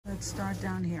let's start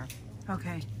down here.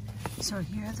 Okay, so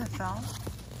here are the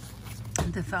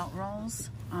felt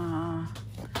rolls.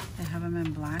 They have them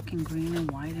in black and green and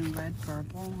white and red,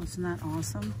 purple. Isn't that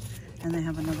awesome? And they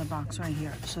have another box right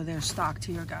here. So they're stocked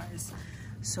here, guys.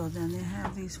 So then they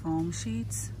have these foam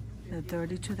sheets. There are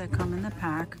 32 that come in the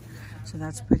pack. So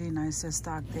that's pretty nice. They're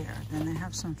stocked there. Then they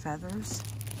have some feathers.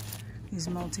 These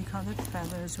multicolored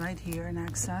feathers right here in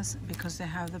excess because they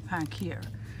have the pack here.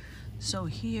 So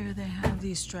here they have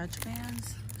these stretch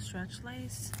bands, stretch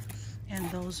lace, and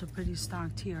those are pretty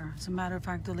stocked here. As a matter of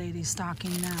fact, the lady's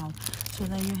stocking now. So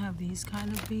then you have these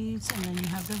kind of beads, and then you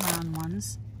have the round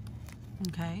ones,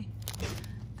 okay?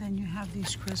 Then you have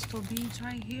these crystal beads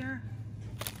right here,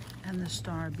 and the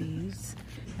star beads.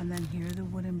 And then here are the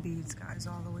wooden beads, guys,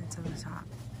 all the way to the top.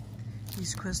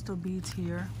 These crystal beads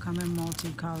here come in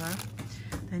multicolor.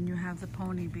 Then you have the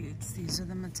pony beads. These are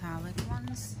the metallic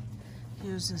ones.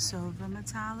 Here's the silver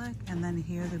metallic, and then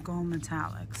here the gold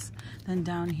metallics. Then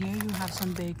down here you have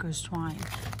some baker's twine.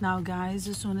 Now guys,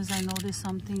 as soon as I notice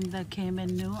something that came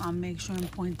in new, I'll make sure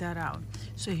and point that out.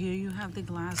 So here you have the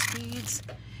glass beads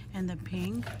and the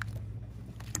pink.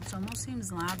 It almost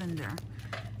seems lavender.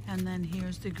 And then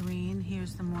here's the green,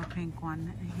 here's the more pink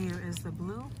one. Here is the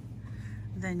blue.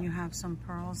 Then you have some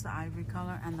pearls, the ivory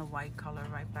color, and the white color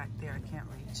right back there. I can't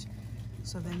reach.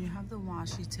 So then you have the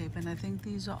washi tape, and I think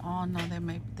these are all, no,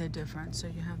 they're different. So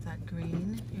you have that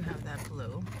green, you have that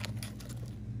blue.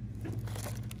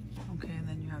 Okay, and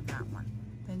then you have that one.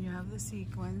 Then you have the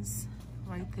sequins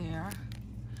right there.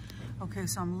 Okay,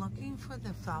 so I'm looking for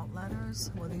the felt letters.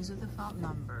 Well, these are the felt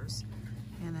numbers.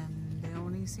 And then they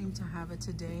only seem to have it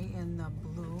today in the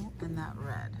blue and that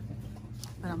red.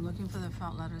 But I'm looking for the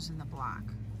felt letters in the black.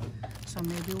 So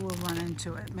maybe we'll run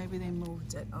into it. Maybe they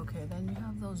moved it. Okay, then you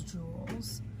have those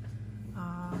jewels.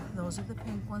 Those are the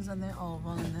pink ones and they're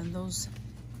oval. And then those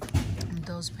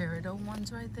peridot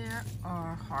ones right there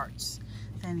are hearts.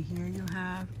 Then here you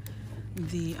have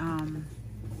the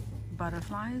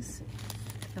butterflies,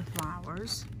 the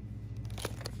flowers.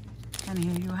 And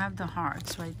here you have the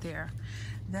hearts right there.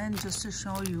 Then just to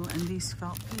show you, in these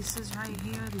felt pieces right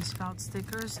here, these felt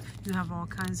stickers, you have all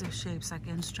kinds of shapes like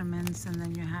instruments, and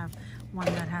then you have one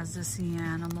that has the sea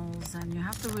animals, and you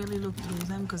have to really look through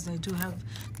them because they do have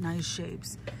nice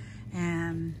shapes.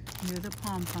 And here are the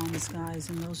pom-poms, guys,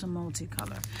 and those are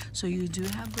multicolor. So you do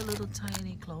have the little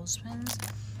tiny clothespins,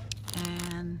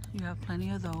 and you have plenty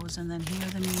of those. And then here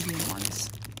are the medium ones,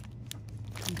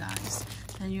 guys.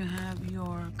 Then you have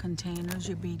your containers,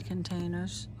 your bead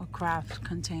containers or craft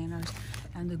containers,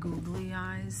 and the googly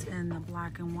eyes and the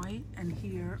black and white. And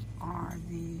here are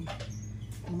the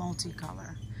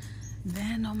multicolor.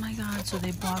 Then, oh my God, so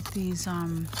they bought these,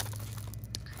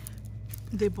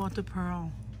 they bought the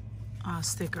pearl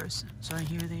stickers. So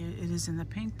here it is in the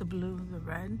pink, the blue, the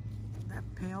red, that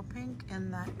pale pink,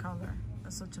 and that color.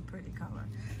 That's such a pretty color.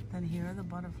 Then here are the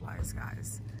butterflies,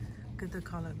 guys. Look at the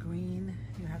color green.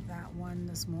 You have that one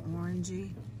that's more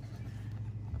orangey.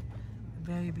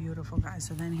 Very beautiful, guys.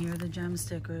 So then here are the gem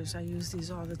stickers. I use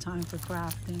these all the time for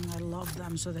crafting. I love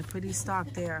them. So they're pretty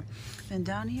stocked there. Then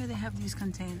down here they have these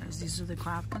containers. These are the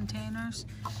craft containers,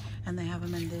 and they have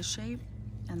them in this shape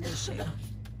and this shape.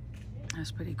 That's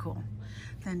pretty cool.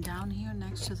 Then down here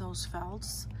next to those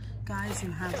felts, guys, you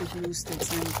have the glue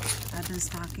sticks, and I've been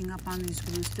stocking up on these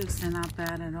glue sticks. They're not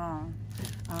bad at all.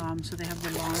 So they have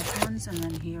the large ones, and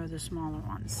then here are the smaller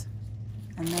ones.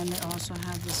 And then they also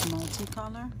have this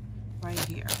multicolor right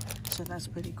here. So that's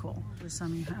pretty cool. For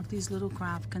some, you have these little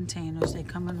craft containers. They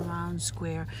come in round,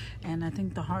 square, and I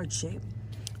think the heart shape.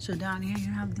 So down here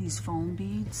you have these foam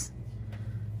beads.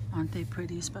 Aren't they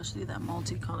pretty? Especially that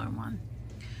multicolor one.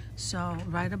 So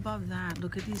right above that,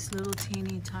 look at these little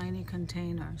teeny tiny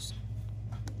containers.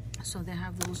 So they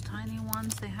have those tiny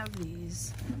ones, they have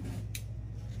these,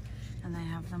 and they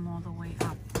have them all the way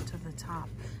up to the top.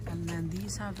 And then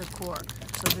these have the cork.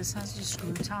 So this has the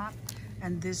screw top,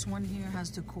 and this one here has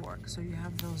the cork. So you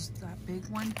have that big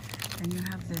one, and you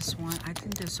have this one. I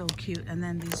think they're so cute. And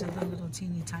then these are the little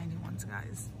teeny tiny ones,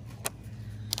 guys.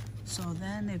 So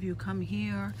then if you come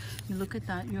here, you look at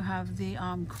that, you have the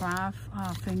craft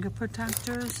finger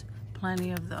protectors,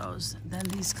 plenty of those. Then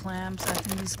these clamps, I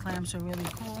think these clamps are really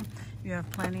cool. You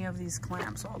have plenty of these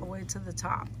clamps all the way to the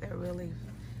top.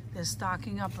 They're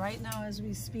stocking up right now as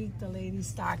we speak, the lady's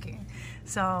stocking.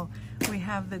 So we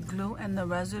have the glue and the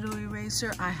residue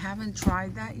eraser. I haven't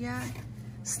tried that yet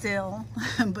still,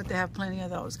 but they have plenty of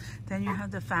those. Then you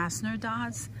have the fastener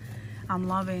dots. I'm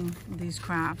loving these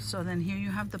crafts. So then here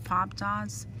you have the pop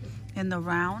dots in the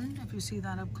round, if you see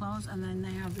that up close, and then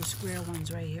they have the square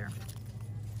ones right here.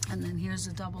 And then here's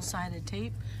the double-sided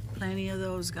tape. Plenty of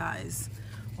those, guys.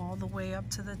 all the way up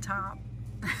to the top.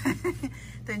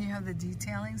 Then you have the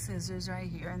detailing scissors right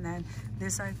here, and then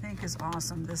this I think is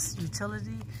awesome, this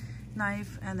utility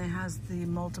knife, and it has the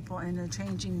multiple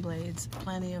interchanging blades,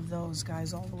 plenty of those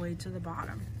guys all the way to the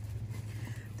bottom.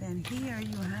 Then here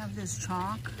you have this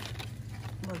chalk,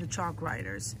 well, the chalk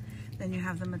writers. Then you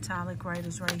have the metallic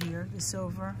writers right here, the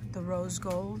silver, the rose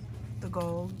gold, the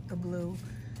blue.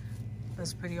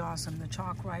 That's pretty awesome. The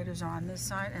chalk writers are on this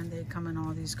side, and they come in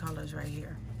all these colors right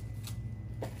here.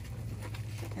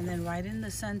 And then right in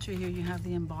the center here, you have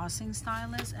the embossing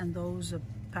stylus, and those are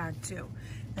packed too.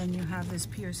 Then you have this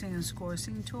piercing and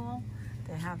scoring tool.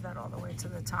 They have that all the way to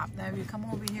the top. Now if you come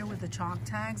over here with the chalk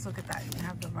tags, look at that. You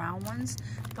have the round ones,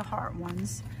 the heart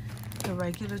ones, the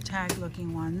regular tag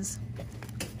looking ones.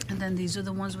 And then these are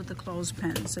the ones with the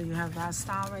clothespin. So you have that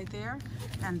style right there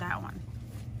and that one.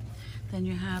 Then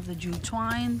you have the jute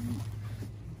twine.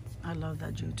 I love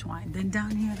that jute twine. Then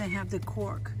down here they have the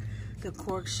cork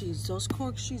sheets. Those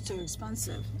cork sheets are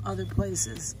expensive other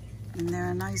places, and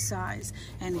they're a nice size.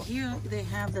 And here they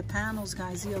have the panels,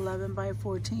 guys, the 11 by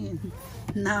 14.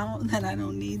 Now that I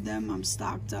don't need them, I'm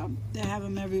stocked up. They have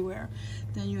them everywhere.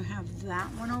 Then you have that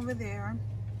one over there.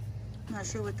 Not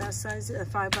sure what that size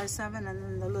is, 5 by 7, and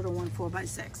then the little one 4 by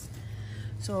 6.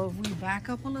 So if we back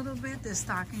up a little bit, they're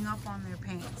stocking up on their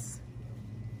paints.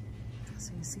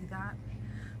 So you see that?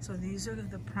 So these are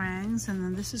the prangs, and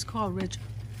then this is called rich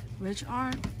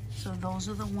art. So those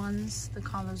are the ones, the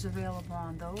colors available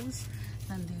on those.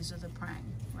 Then these are the prang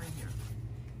right here.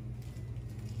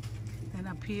 Then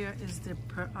up here is the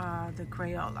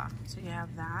Crayola. So you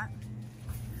have that.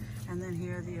 And then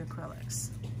here are the acrylics.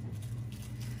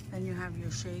 Then you have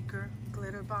your shaker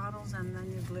glitter bottles, and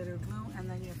then your glitter glue, and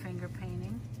then your finger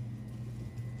painting.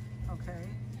 Okay.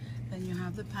 Then you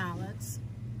have the palettes.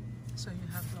 So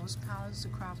you have those palettes, the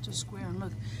Crafter's Square, and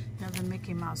look, you have the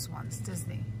Mickey Mouse ones,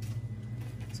 Disney.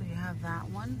 So you have that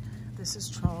one. This is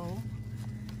Troll,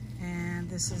 and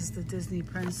this is the Disney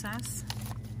Princess.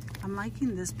 I'm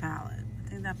liking this palette. I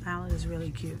think that palette is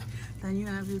really cute. Then you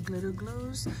have your glitter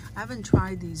glues. I haven't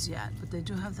tried these yet, but they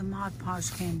do have the Mod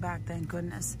Podge came back, thank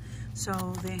goodness. So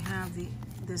they have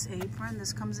this apron.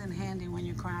 This comes in handy when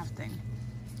you're crafting.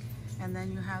 And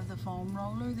then you have the foam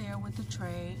roller there with the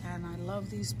tray, and I love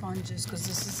these sponges because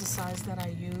this is the size that I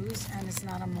use, and it's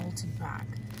not a multi-pack.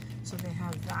 So they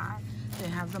have that. They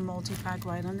have the multi-pack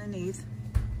right underneath.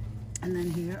 And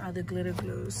then here are the glitter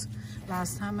glues.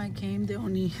 Last time I came,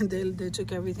 they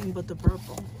took everything but the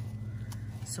purple.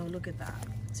 So look at that.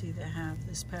 See, they have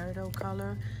this peridot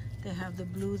color. They have the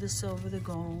blue, the silver, the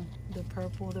gold, the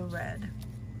purple, the red.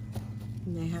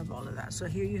 And they have all of that. So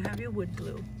here you have your wood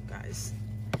glue, guys.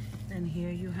 Then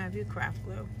here you have your craft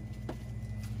glue.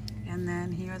 And then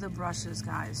here are the brushes,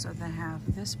 guys. So they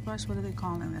have this brush, what are they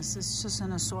calling this? It's just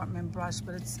an assortment brush,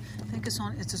 but I think it's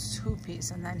a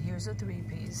 2-piece. And then here's a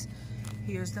 3-piece.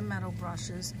 Here's the metal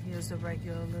brushes. Here's the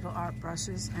regular little art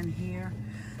brushes. And here,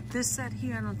 this set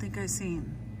here, I don't think I've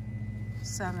seen.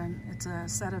 7, it's a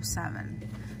set of 7.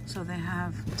 So they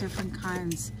have different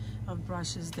kinds of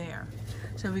brushes there.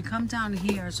 So we come down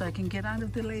here so I can get out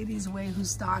of the lady's way who's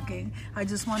stocking. I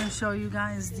just want to show you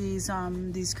guys these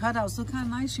cutouts. Look how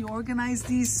nice you organized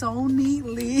these so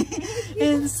neatly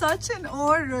in such an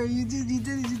order.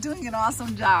 You're doing an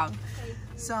awesome job.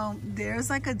 So there's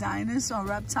like a dinosaur,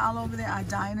 reptile over there, a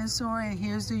dinosaur, and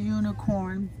here's the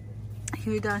unicorn.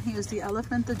 Here down here is the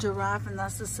elephant, the giraffe, and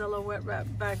that's the silhouette right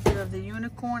back there of the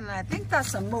unicorn, and I think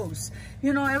that's a moose.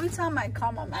 You know, every time I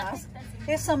come, I'm asked,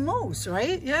 it's a moose,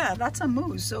 right? Yeah, that's a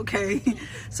moose, okay.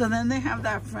 So then they have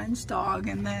that French dog,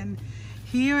 and then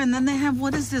here, and then they have,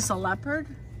 what is this, a leopard?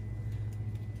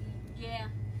 Yeah.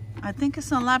 I think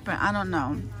it's a leopard, I don't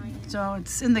know. So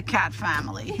it's in the cat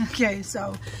family. Okay,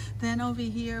 so then over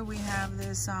here we have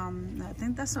this, I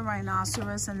think that's a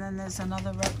rhinoceros, and then there's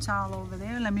another reptile over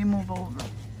there. Let me move over.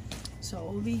 So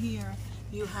over here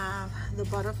you have the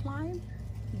butterfly,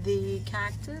 the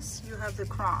cactus, you have the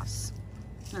cross,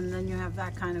 and then you have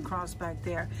that kind of cross back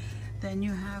there. Then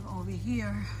you have over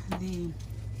here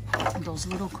those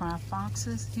little craft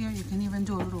boxes here. You can even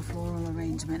do a little floral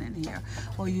arrangement in here,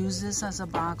 or use this as a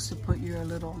box to put your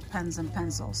little pens and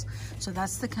pencils. So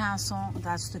that's the castle,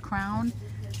 that's the crown,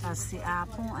 that's the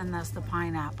apple, and that's the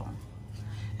pineapple.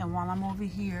 And while I'm over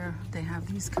here, they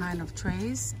have these kind of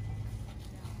trays,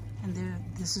 and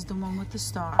this is the one with the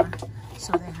star.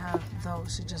 So they have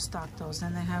those, you just stock those.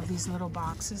 And they have these little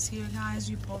boxes here, guys.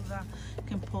 You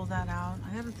can pull that out.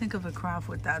 I gotta think of a craft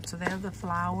with that. So they have the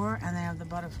flower and they have the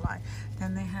butterfly.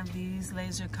 Then they have these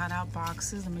laser cutout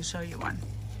boxes. Let me show you one.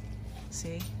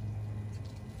 See?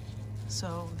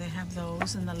 So they have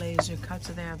those in the laser cut.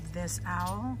 So they have this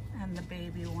owl and the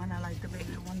baby one. I like the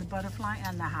baby one, the butterfly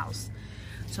and the house.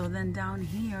 So then down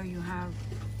here you have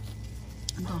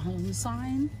the home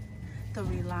sign, the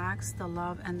relax, the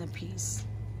love, and the peace.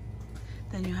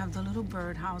 Then you have the little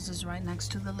bird houses right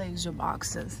next to the laser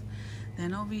boxes.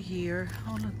 Then over here,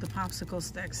 oh look, the popsicle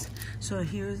sticks. So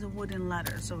here's the wooden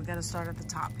letters. So we got to start at the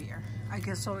top here. I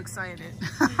get so excited.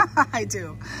 I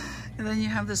do. And then you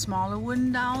have the smaller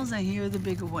wooden dowels, and here are the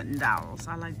bigger wooden dowels.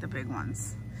 I like the big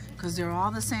ones because they're all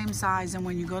the same size, and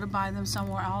when you go to buy them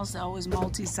somewhere else, they're always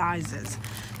multi-sizes.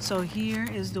 So here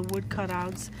is the wood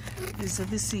cutouts. These are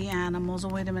the sea animals. Oh,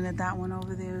 wait a minute, that one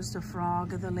over there is the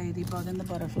frog, the ladybug, and the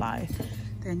butterfly.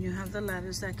 Then you have the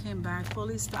letters that came back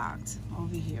fully stocked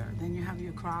over here. Then you have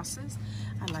your crosses.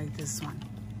 I like this one.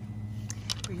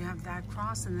 But you have that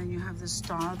cross, and then you have the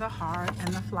star, the heart,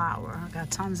 and the flower. I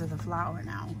got tons of the flower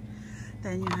now.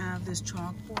 Then you have this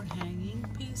chalkboard hanging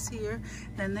piece here.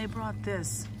 Then they brought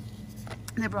this.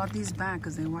 They brought these back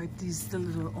because they wiped the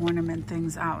little ornament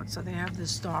things out. So they have the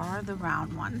star, the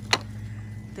round one.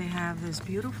 They have this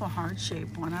beautiful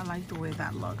heart-shaped one. I like the way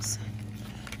that looks.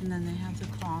 And then they have the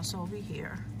cross over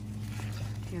here.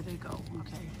 Here they go,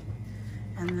 okay.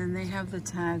 And then they have the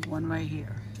tag one right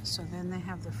here. So then they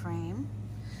have the frame.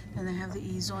 Then they have the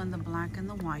easel in the black and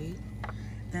the white.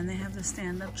 Then they have the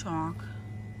stand-up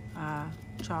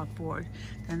chalkboard.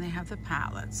 Then they have the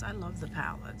palettes. I love the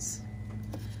palettes.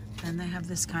 Then they have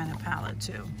this kind of palette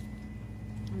too.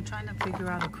 I'm trying to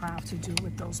figure out a craft to do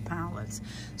with those palettes.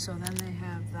 So then they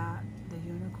have that, the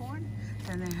unicorn.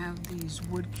 Then they have these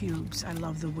wood cubes. I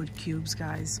love the wood cubes,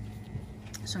 guys.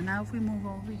 So now if we move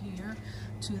over here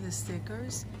to the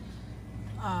stickers,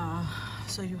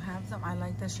 so you have them. I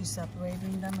like that she's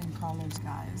separating them in colors,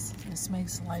 guys. This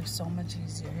makes life so much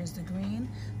easier. Here's the green,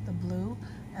 the blue,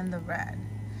 and the red.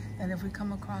 And if we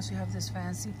come across, you have this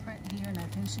fancy print here, and I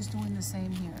think she's doing the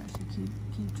same here. She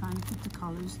keep trying to keep the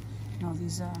colors. No,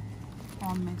 these are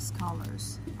all mixed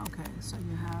colors. Okay, so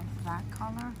you have that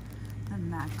color,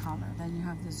 then that color. Then you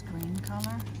have this green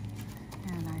color,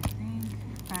 and I think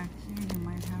back here you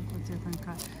might have a different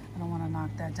color. I don't want to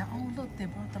knock that down. Oh, look, they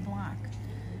brought the black.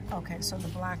 Okay, so the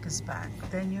black is back.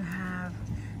 Then you have,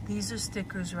 these are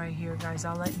stickers right here, guys.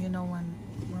 I'll let you know when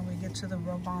we get to the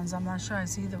rub-ons. I'm not sure I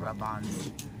see the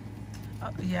rub-ons.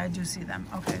 Yeah, I do see them.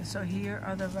 Okay, so here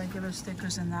are the regular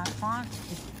stickers in that font.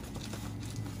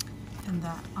 And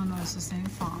that, oh no, it's the same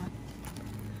font.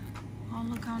 Oh,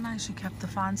 look how nice you kept the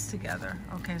fonts together.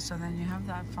 Okay, so then you have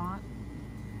that font.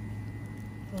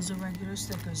 Those are regular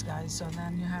stickers, guys. So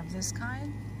then you have this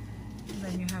kind. And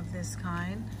then you have this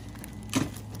kind.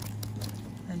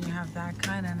 Then you have that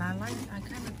kind. And I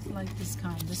kind of like this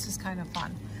kind. This is kind of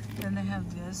fun. Then they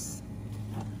have this.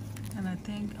 And I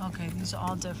think, okay, these are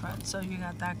all different. So you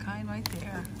got that kind right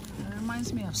there. It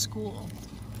reminds me of school,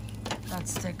 that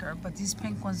sticker. But these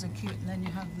pink ones are cute. And then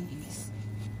you have these.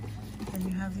 Then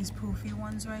you have these poofy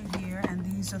ones right here. And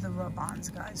these are the rub-ons,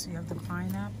 guys. So you have the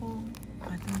pineapple.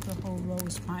 I think the whole row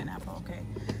is pineapple. Okay.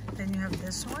 Then you have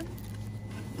this one.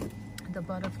 The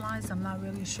butterflies. I'm not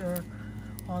really sure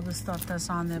all the stuff that's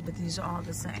on there, but these are all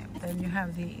the same. Then you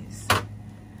have these.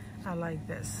 I like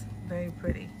this. Very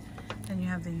pretty. Then you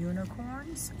have the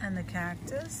unicorns and the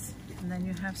cactus. And then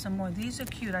you have some more. These are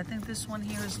cute. I think this one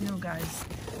here is new, guys.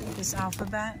 This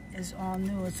alphabet is all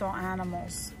new. It's all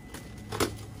animals.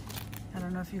 I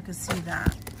don't know if you can see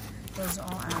that. Those are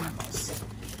all animals.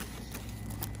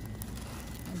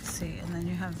 Let's see. And then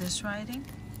you have this writing.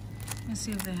 Let's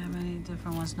see if they have any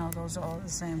different ones. No, those are all the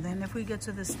same. Then if we get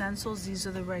to the stencils, these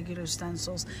are the regular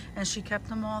stencils. And she kept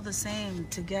them all the same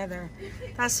together.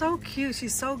 That's so cute.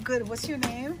 She's so good. What's your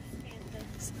name?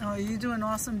 Oh, you do an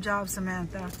awesome job,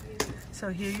 Samantha. So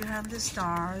here you have the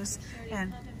stars.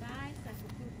 And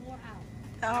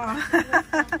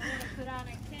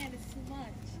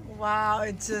wow,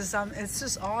 it's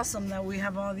just awesome that we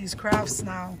have all these crafts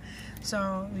now.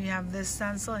 So we have this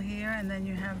stencil here, and then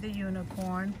you have the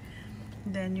unicorn.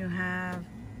 Then you have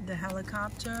the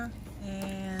helicopter,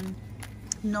 and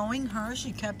knowing her,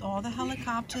 she kept all the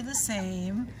helicopter the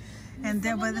same. And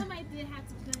then, but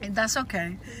that's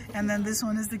okay. And then this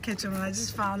one is the kitchen one. I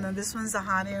just found that this one's the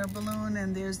hot air balloon,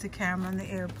 and there's the camera and the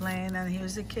airplane, and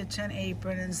here's the kitchen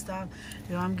apron and stuff.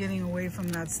 You know, I'm getting away from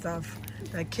that stuff,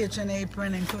 that kitchen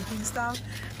apron and cooking stuff.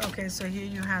 Okay, so here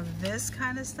you have this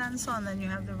kind of stencil, and then you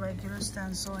have the regular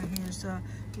stencil, and here's the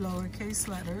lowercase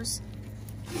letters.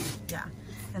 Yeah,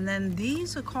 and then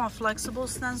these are called flexible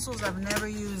stencils. I've never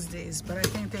used these, but I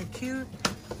think they're cute.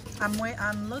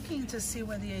 I'm looking to see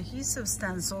where the adhesive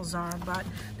stencils are, but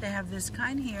they have this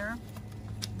kind here.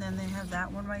 Then they have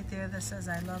that one right there that says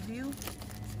I love you.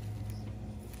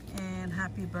 and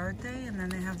happy birthday, and then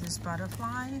they have this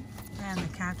butterfly and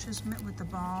the catcher's mitt with the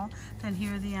ball. Then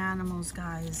here are the animals,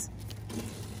 guys.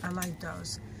 I like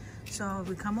those. So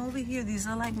we come over here, these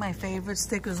are like my favorite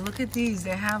stickers. Look at these,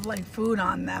 they have like food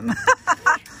on them.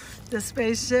 The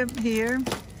spaceship here,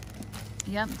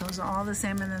 yep, those are all the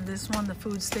same. And then this one, the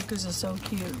food stickers are so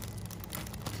cute.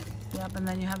 Yep, and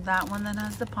then you have that one that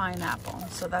has the pineapple,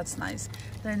 so that's nice.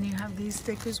 Then you have these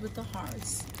stickers with the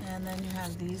hearts, and then you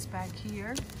have these back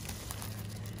here,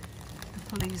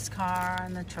 the police car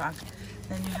and the truck.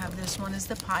 Then you have this one is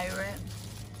the pirate,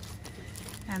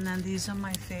 and then these are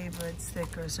my favorite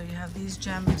stickers. So you have these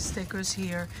gem stickers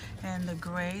here, and the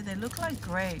gray, they look like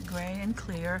gray and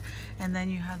clear, and then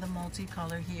you have the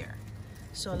multicolor here.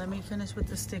 So let me finish with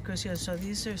the stickers here. So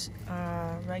these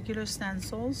are regular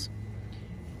stencils.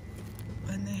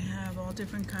 And they have all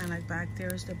different kind, like back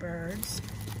there is the birds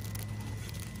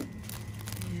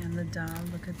and the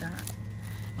dove, look at that.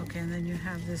 Okay, and then you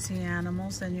have the sea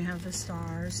animals, then you have the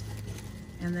stars,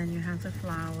 and then you have the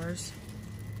flowers.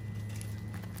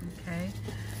 Okay,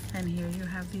 and here you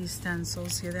have these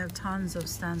stencils. Here they have tons of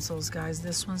stencils, guys.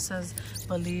 This one says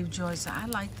believe, joy. So I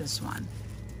like this one.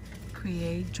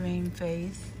 Create, dream,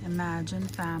 faith, imagine,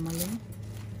 family,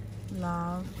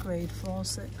 love, grateful.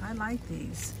 So I like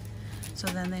these. So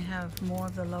then they have more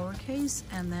of the lowercase,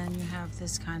 and then you have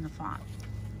this kind of font.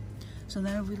 So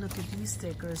then if we look at these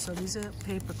stickers, so these are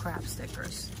paper craft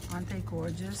stickers. Aren't they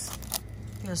gorgeous?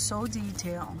 They're so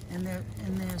detailed in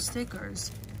their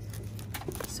stickers.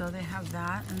 So they have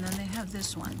that, and then they have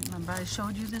this one. Remember I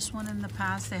showed you this one in the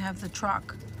past? They have the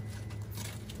truck.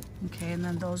 Okay, and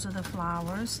then those are the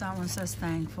flowers. That one says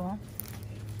thankful.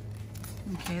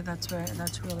 Okay, that's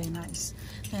really nice.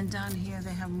 Then down here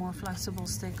they have more flexible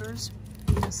stickers.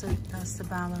 That's the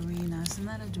ballerina. Isn't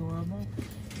that adorable?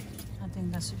 I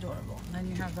think that's adorable. Then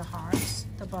you have the hearts,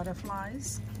 the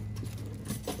butterflies.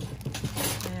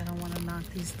 Okay, I don't want to knock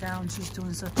these down. She's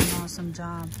doing such an awesome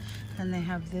job. Then they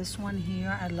have this one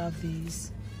here. I love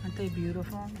these. Aren't they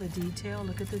beautiful? The detail.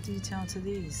 Look at the detail to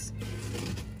these.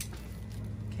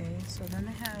 Okay, so then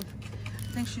they have,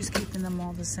 I think she's keeping them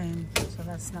all the same, so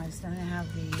that's nice. Then they have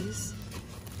these.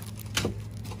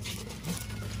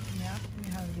 Yeah,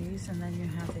 you have these, and then you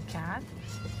have the cat,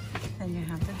 then you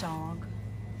have the dog,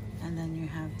 and then you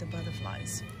have the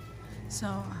butterflies.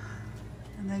 So,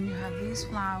 and then you have these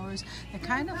flowers. They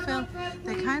kind of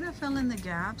fill in the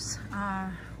gaps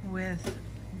with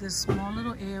this small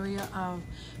little area of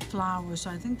flowers.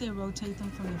 So I think they rotate them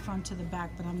from the front to the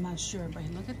back, but I'm not sure. But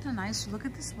look at look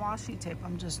at this washi tape,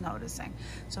 I'm just noticing.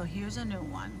 So here's a new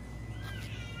one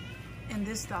in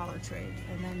this Dollar Tree.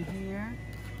 And then here,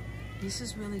 this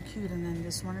is really cute. And then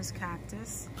this one is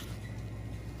cactus.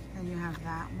 Then you have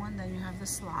that one. Then you have the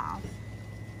sloth.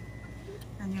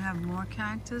 Then you have more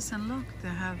cactus. And look, they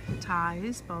have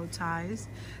ties, bow ties.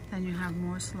 Then you have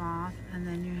more sloth. And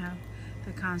then you have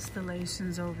the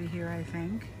constellations over here, I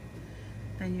think.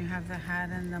 Then you have the hat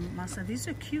and the mustache. These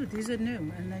are cute. These are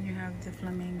new. And then you have the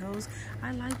flamingos.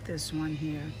 I like this one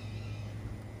here.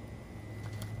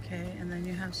 Okay, and then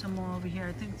you have some more over here.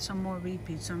 I think some more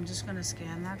repeats. So I'm just going to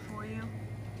scan that for you.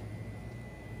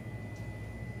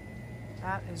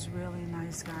 That is really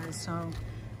nice, guys. So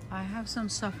I have some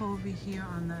stuff over here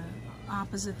on the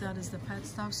opposite. That is the pet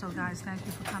stuff. So guys, thank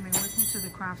you for coming with me to the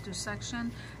crafters section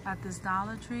at this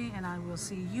Dollar Tree, and I will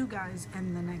see you guys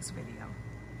in the next video.